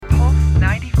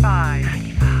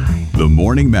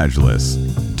Morning Majlis,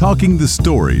 talking the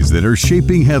stories that are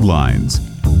shaping headlines.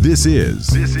 This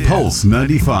is Pulse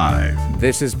 95.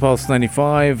 This is Pulse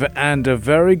 95, and a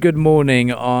very good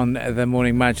morning on the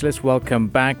Morning Majlis. Welcome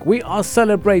back. We are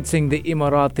celebrating the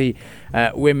Emirati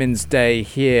Women's Day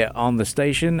here on the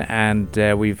station, and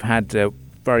we've had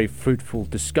very fruitful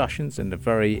discussions, and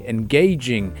very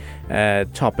engaging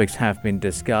topics have been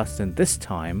discussed. And this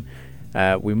time,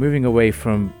 we're moving away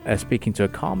from speaking to a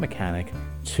car mechanic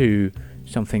to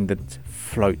something that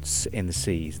floats in the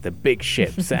seas, the big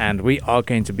ships. And we are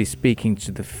going to be speaking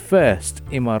to the first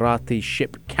Emirati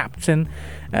ship captain,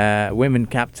 women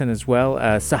captain as well,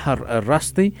 Sahar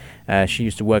Rasti. She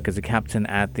used to work as a captain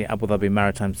at the Abu Dhabi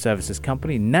Maritime Services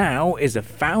Company, now is a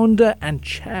founder and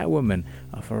chairwoman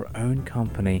of her own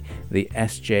company, the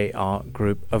SJR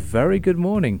Group. A very good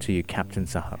morning to you, Captain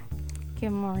Sahar. Good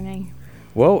morning.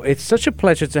 Well, it's such a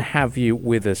pleasure to have you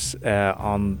with us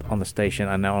on the station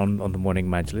and on the Morning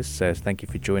Majlis. So thank you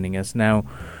for joining us. Now,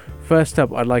 first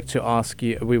up, I'd like to ask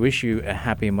you, we wish you a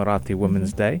happy Emirati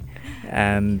Women's Day.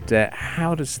 And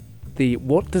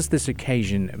what does this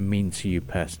occasion mean to you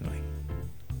personally?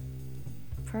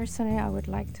 Personally, I would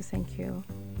like to thank you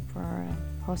for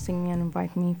hosting me and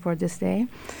inviting me for this day.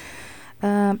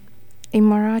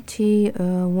 Emirati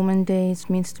Women's Day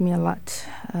means to me a lot.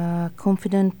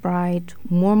 Confident, bright,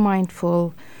 more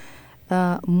mindful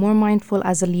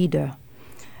as a leader.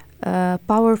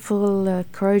 Powerful,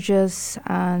 courageous,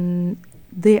 and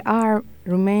they are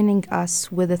remaining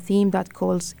us with a theme that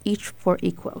calls each for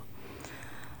equal.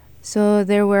 So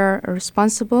they were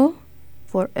responsible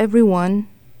for everyone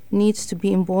needs to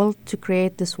be involved to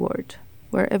create this world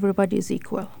where everybody is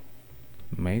equal.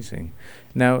 Amazing.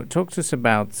 Now, talk to us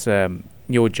about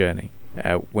your journey.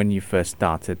 When you first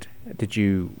started, did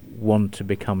you want to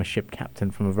become a ship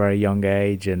captain from a very young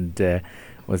age? And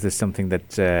was this something that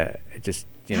just...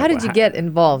 How did you get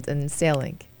involved in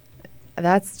sailing?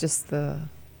 That's just the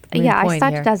main I point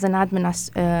started here. as an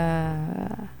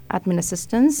admin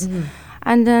assistant.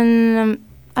 And then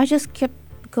I just kept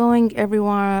going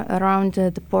everywhere around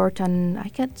the port, and I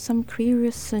get some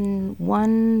curious in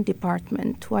one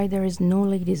department why there is no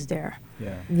ladies there.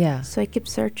 Yeah. So I kept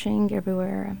searching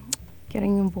everywhere,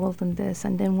 getting involved in this.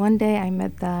 And then one day I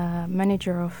met the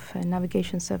manager of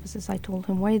navigation services. I told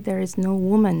him why there is no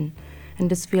woman in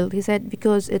this field. He said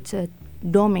because it's a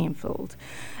domain field.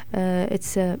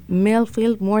 It's a male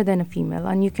field more than a female,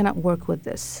 and you cannot work with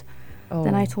this.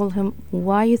 Then I told him,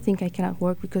 why you think I cannot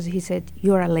work? Because he said,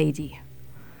 you're a lady.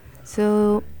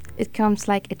 So it comes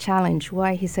like a challenge.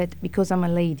 Why? He said, because I'm a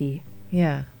lady.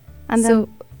 Yeah. And So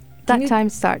then can time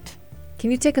start.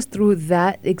 Can you take us through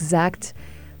that exact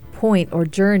point or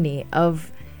journey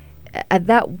of, at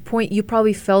that point, you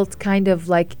probably felt kind of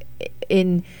like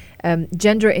in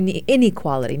gender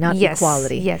inequality, not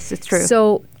equality. Yes, it's true.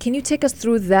 So can you take us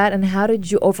through that, and how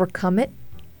did you overcome it?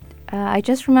 I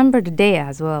just remember the day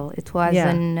as well. It was Yeah.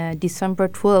 on December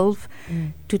 12,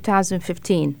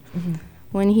 2015.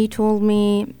 When he told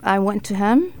me, I went to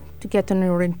him to get an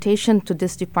orientation to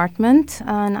this department,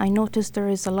 and I noticed there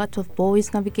is a lot of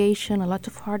boys navigation, a lot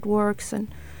of hard works, and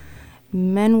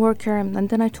men worker. And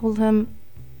then I told him,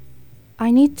 I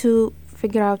need to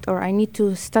figure out, or I need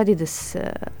to study this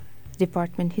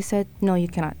department. He said, no, you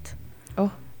cannot.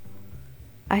 Oh.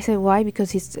 I said, why?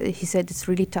 Because he said, it's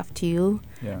really tough to you.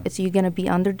 You're going to be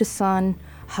under the sun,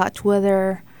 hot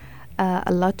weather,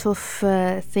 a lot of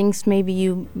things. Maybe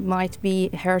you might be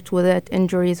hurt with it,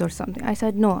 injuries or something. I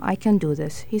said, no, I can do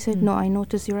this. He said, no, I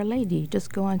notice you're a lady.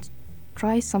 Just go and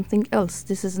try something else.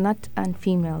 This is not a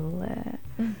female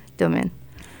domain.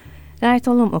 Then I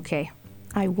told him, okay.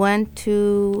 I went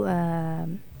to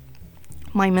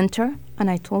my mentor and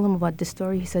I told him about the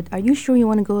story. He said, are you sure you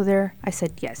want to go there? I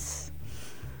said, yes.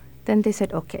 Then they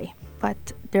said, okay.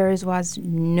 But there was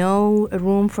no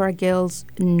room for girls,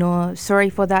 no,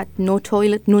 sorry for that, no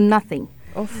toilet, no nothing.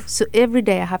 Oh. So every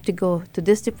day I have to go to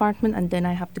this department, and then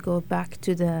I have to go back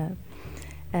to the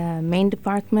main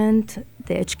department,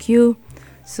 the HQ.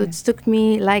 So it took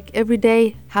me like every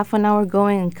day, half an hour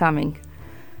going and coming.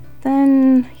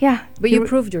 Then, But you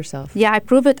proved yourself. Yeah, I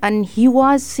proved it, and he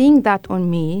was seeing that on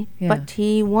me, Yeah. but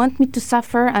he want me to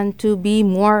suffer and to be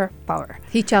more power.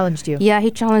 He challenged you. Yeah,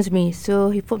 he challenged me. So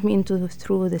he put me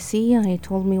through the sea, and he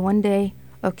told me one day,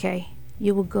 okay,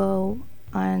 you will go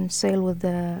and sail with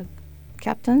the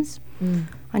captains,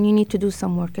 and you need to do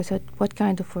some work. I said, what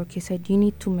kind of work? He said, you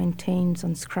need to maintain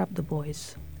and scrub the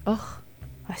boys. Oh.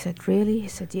 I said, really? He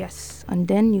said, yes. And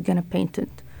then you're going to paint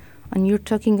it. And you're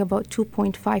talking about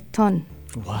 2.5 ton.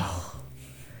 Wow.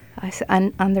 I said,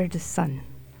 and under the sun.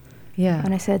 Yeah.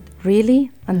 And I said, really?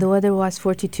 And the weather was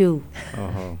 42.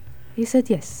 Uh-huh. He said,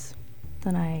 yes.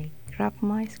 Then I grab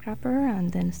my scraper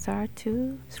and then start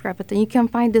to scrap it. And you can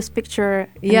find this picture.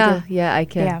 Yeah, I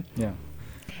can. Yeah. Yeah.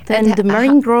 Then And the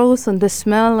marine growth and the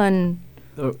smell and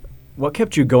What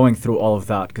kept you going through all of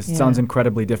that? Because it Yeah. sounds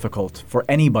incredibly difficult for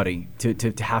anybody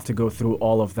to have to go through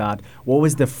all of that. What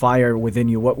was the fire within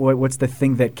you? What's the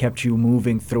thing that kept you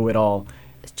moving through it all?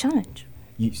 the challenge.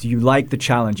 You like the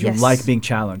challenge. You Yes. like being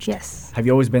challenged. Yes. Have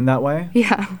you always been that way?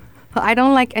 Yeah. I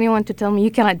don't like anyone to tell me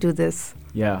you cannot do this.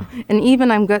 Yeah. And even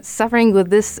I'm suffering with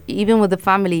this, even with the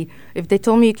family. If they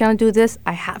told me you cannot do this,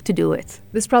 I have to do it.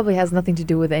 This probably has nothing to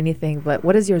do with anything, but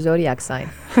what is your zodiac sign?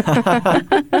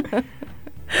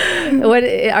 What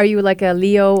are you, like a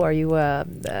Leo? Are you a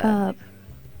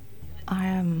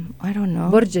I don't know.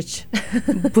 Burjic?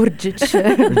 Burjic.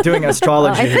 We're doing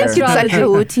astrology I here. think it's a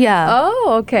goat, yeah.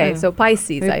 Oh, okay. So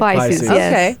Pisces. I Pisces, Pisces.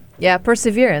 yes. Okay. Yeah,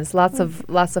 perseverance. Lots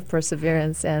of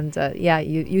perseverance, and yeah,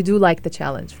 you do like the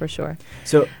challenge for sure.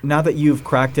 So now that you've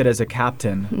cracked it as a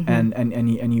captain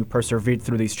Mm-hmm. and you persevered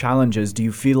through these challenges, do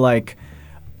you feel like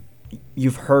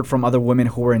you've heard from other women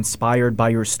who were inspired by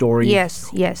your story?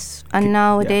 Yes. And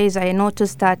nowadays I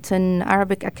noticed that in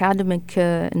Arabic Academic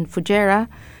in Fujairah,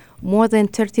 more than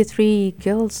 33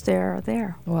 girls are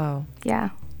there. Wow. Yeah,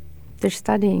 they're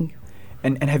studying.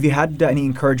 And have you had any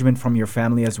encouragement from your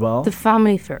family as well? The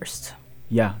family first.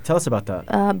 Yeah. Tell us about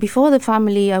that. Before the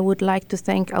family, I would like to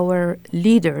thank our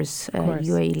leaders, Of course.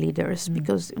 UAE leaders,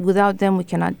 because without them we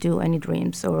cannot do any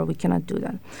dreams or we cannot do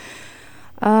that.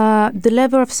 The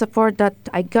level of support that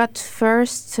I got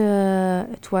first,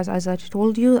 it was, as I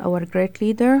told you, our great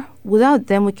leader. Without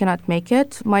them, we cannot make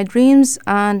it. My dreams,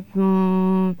 and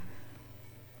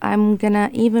I'm going to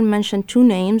even mention two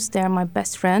names. They are my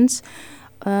best friends.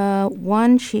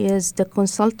 One, she is the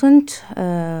consultant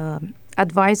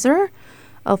advisor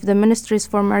of the Ministries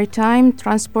for Maritime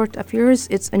Transport Affairs.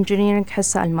 It's Engineering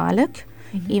Hassa Al-Malik.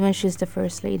 Even she's the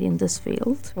first lady in this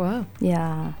field. Wow.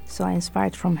 Yeah, so I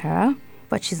inspired from her.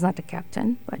 But she's not a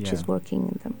captain, but Yeah. she's working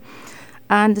in them.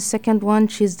 And the second one,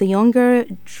 she's the younger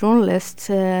journalist.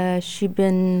 She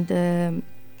been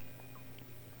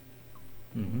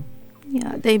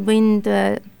they've been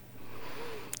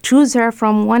choose her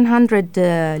from 100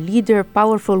 leader,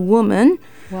 powerful woman.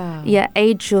 Wow. Yeah,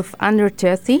 age of under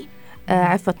 30.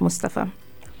 Afat Mustafa.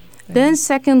 Then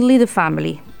secondly, the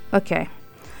family. Okay.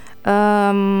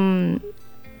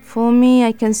 For me,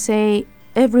 I can say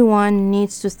everyone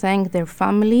needs to thank their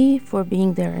family for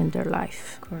being there in their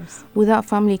life. Of course. Without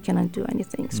family, you cannot do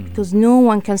anything because no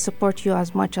one can support you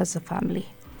as much as a family.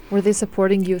 Were they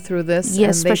supporting you through this? Yes, and they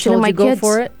especially told my you go kids.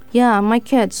 for it? Yeah, my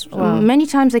kids. Wow. Many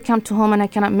times they come to home and I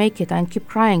cannot make it. I keep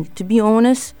crying. To be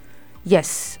honest,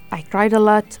 yes, I cried a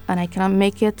lot and I cannot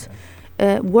make it.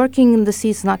 Working in the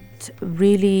sea is not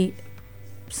really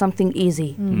something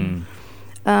easy.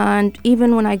 And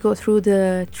even when I go through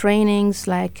the trainings,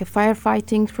 like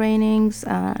firefighting trainings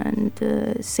and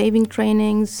saving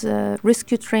trainings,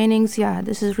 rescue trainings,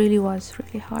 this was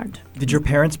really hard. Did your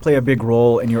parents play a big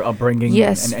role in your upbringing?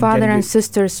 Yes, father getting and you-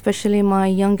 sister, especially my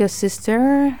youngest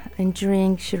sister,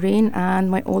 engineering Shireen,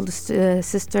 and my oldest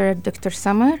sister, Dr.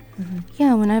 Samar.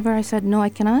 Yeah, whenever I said, no, I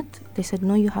cannot, they said,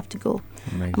 no, you have to go.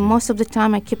 Amazing. And most of the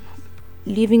time I keep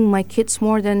leaving my kids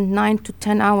more than 9 to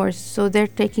 10 hours, so they're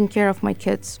taking care of my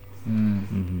kids.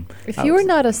 If you were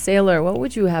not a sailor, what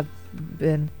would you have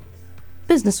been?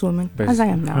 Businesswoman, as I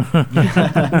am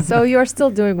now. So you're still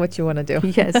doing what you want to do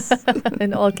Yes.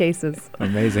 in all cases.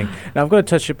 Amazing. Now I've got to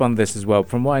touch upon this as well.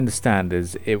 From what I understand,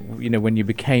 is it when you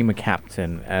became a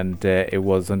captain and it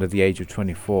was under the age of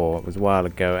 24. It was a while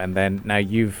ago, and then now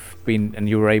you've been and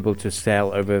you were able to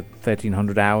sail over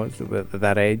 1,300 hours at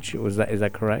that age. Is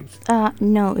that correct?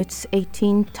 No, it's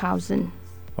 18,000.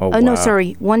 Oh, No, wow.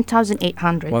 sorry,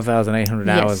 1,800. 1,800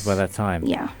 hours Yes. by that time.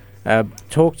 Yeah.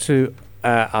 Talk to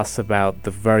us about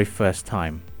the very first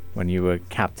time when you were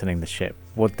captaining the ship.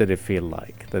 What did it feel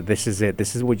like? That this is it.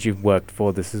 This is what you've worked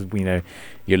for. This is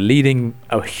you're leading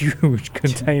a huge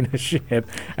container ship.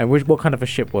 And what kind of a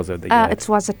ship was it that you had? It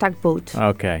was a tugboat.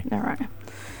 Okay. All right.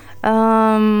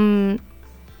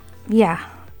 Yeah,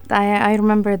 I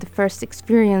remember the first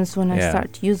experience when I Yeah.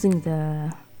 started using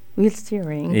the wheel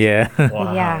steering. Yeah.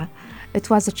 Yeah, it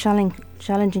was a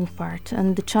challenging part,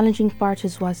 and the challenging part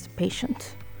was the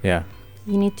patient. Yeah.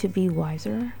 You need to be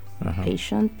wiser,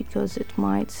 patient, because it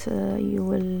might you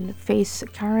will face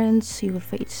currents, you will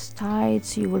face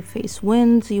tides, you will face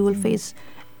winds, you will face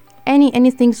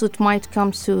anything that might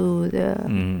come to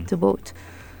the boat.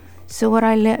 So what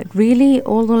I really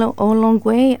all along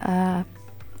way,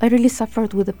 I really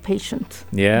suffered with the patient.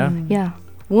 Yeah. Yeah,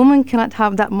 women cannot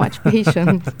have that much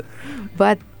patience,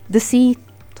 but the sea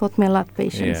taught me a lot of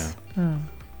patience. Yeah.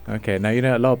 Okay, now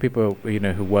a lot of people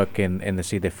who work in the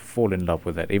sea, they fall in love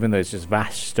with it, even though it's just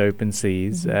vast open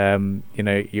seas.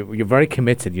 You're very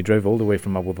committed. You drove all the way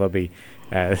from Abu Dhabi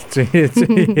to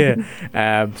here.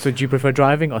 So do you prefer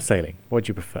driving or sailing? What do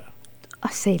you prefer?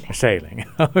 Sailing. Sailing.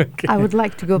 Okay. I would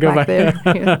like to go back there.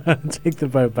 Yeah. Take the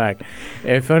boat back.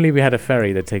 If only we had a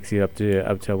ferry that takes you up to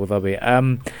Abu Dhabi.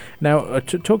 Now,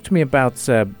 talk to me about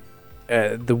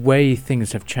the way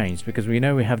things have changed, because we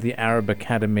know we have the Arab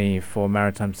Academy for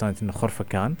Maritime Science in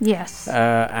Khorfakan. Yes.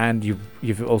 And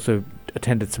you've also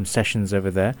attended some sessions over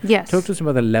there. Yes. Talk to us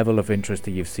about the level of interest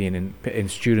that you've seen in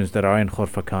students that are in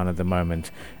Khorfakan at the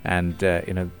moment, and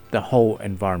the whole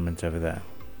environment over there.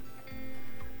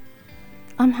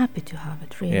 I'm happy to have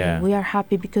it, really. Yeah. We are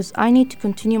happy because I need to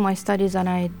continue my studies and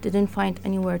I didn't find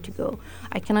anywhere to go.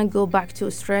 I cannot go back to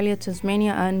Australia,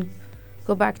 Tasmania, and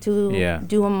go back to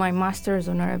do my master's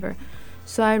or whatever.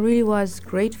 So I really was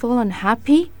grateful and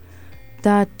happy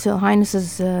that Highness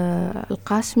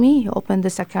Al-Qasmi opened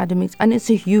this academy, and it's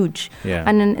a huge. Yeah.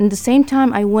 And in the same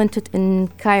time, I went it in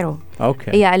Cairo.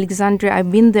 Okay. Yeah, Alexandria.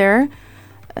 I've been there.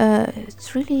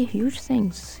 It's really huge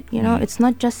things. It's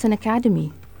not just an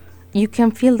academy. You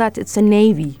can feel that it's a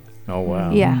navy. Oh,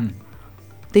 wow. Yeah.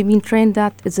 They've been trained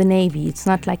that it's a navy. It's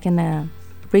not like in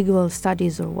regular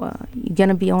studies or you're going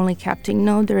to be only captain.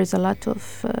 No, there is a lot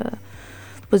of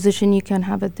position you can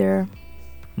have it there.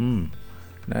 No,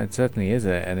 it certainly is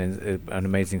an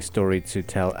amazing story to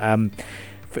tell.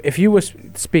 If you were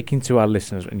speaking to our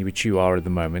listeners, which you are at the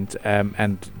moment,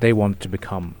 and they want to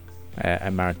become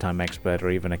a maritime expert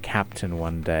or even a captain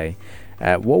one day,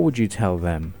 what would you tell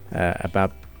them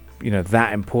about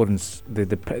that importance,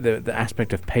 the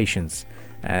aspect of patience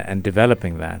and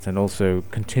developing that, and also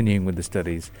continuing with the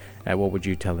studies? What would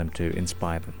you tell them to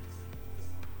inspire them?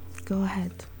 Go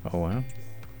ahead. Oh, wow.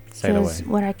 Sail away. Because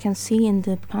what I can see in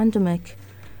the pandemic,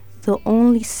 the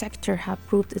only sector have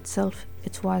proved itself,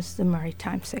 it was the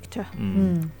maritime sector.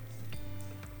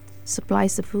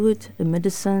 Supplies the food, the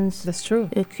medicines. That's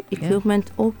true. Equipment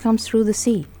all comes through the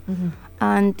sea.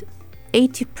 And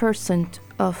 80%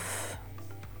 of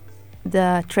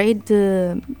the trade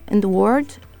in the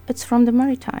world, it's from the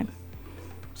maritime.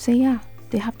 So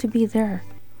they have to be there,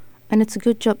 and it's a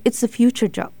good job. It's a future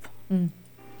job.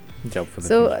 Job for the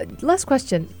future. Last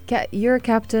question. You're a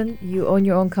captain, you own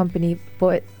your own company,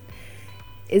 but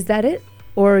is that it,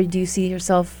 or do you see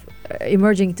yourself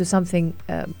emerging to something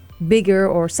bigger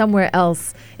or somewhere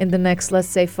else in the next, let's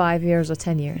say, 5 years or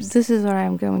 10 years? This is what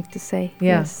I'm going to say.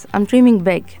 Yeah. Yes, I'm dreaming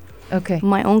big. Okay.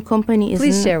 My own company is.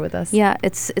 Please share with us. Yeah,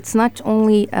 it's not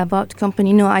only about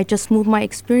company. No, I just moved my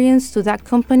experience to that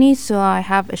company. So I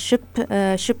have a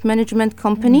ship management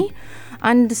company,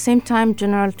 and at the same time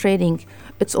general trading.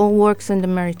 It's all works in the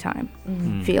maritime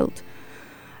field.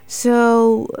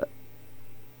 So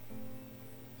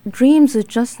dreams are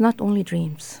just not only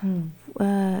dreams.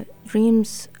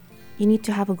 Dreams, you need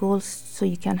to have a goal so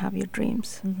you can have your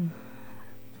dreams.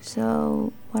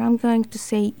 So what I'm going to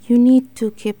say, you need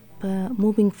to keep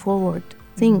moving forward.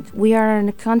 Think we are in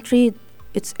a country,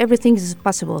 everything is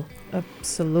possible.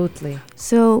 Absolutely.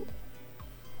 So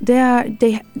they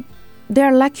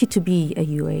are lucky to be a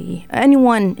UAE.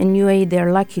 Anyone in UAE,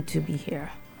 they're lucky to be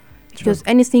here. Because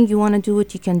anything you want to do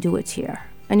it, you can do it here.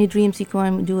 Any dreams you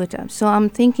can do it. So I'm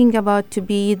thinking about to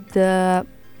be the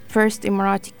first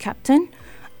Emirati captain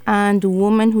and a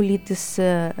woman who lead this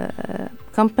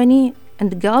company in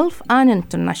the Gulf and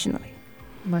internationally.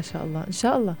 MashaAllah.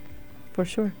 Inshallah. For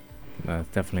sure.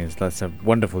 Definitely. That's a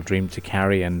wonderful dream to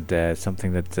carry, and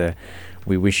something that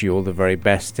we wish you all the very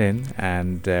best in,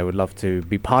 and would love to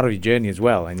be part of your journey as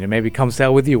well, and maybe come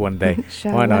sail with you one day.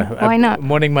 Why not? Why not?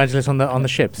 Morning majlis on the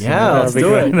ships. Yeah, let's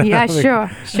do it. Yeah,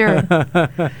 sure.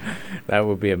 That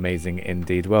would be amazing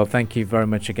indeed. Well, thank you very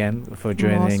much again for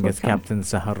joining us, Captain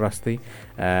Sahar Rasti,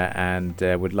 and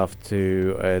would love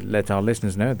to let our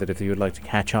listeners know that if you would like to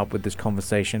catch up with this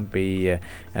conversation, and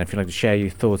if you'd like to share your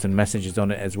thoughts and messages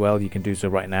on it as well, you can do so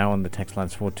right now on the text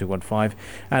lines 4215,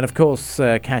 and of course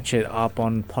catch it up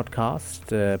on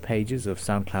podcast pages of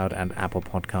SoundCloud and Apple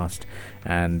Podcast,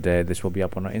 and this will be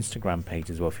up on our Instagram page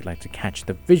as well if you'd like to catch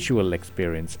the visual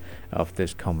experience of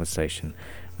this conversation.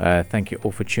 Thank you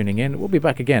all for tuning in. We'll be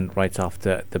back again right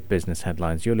after the business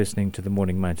headlines. You're listening to the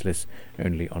Morning Majlis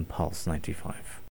only on Pulse 95.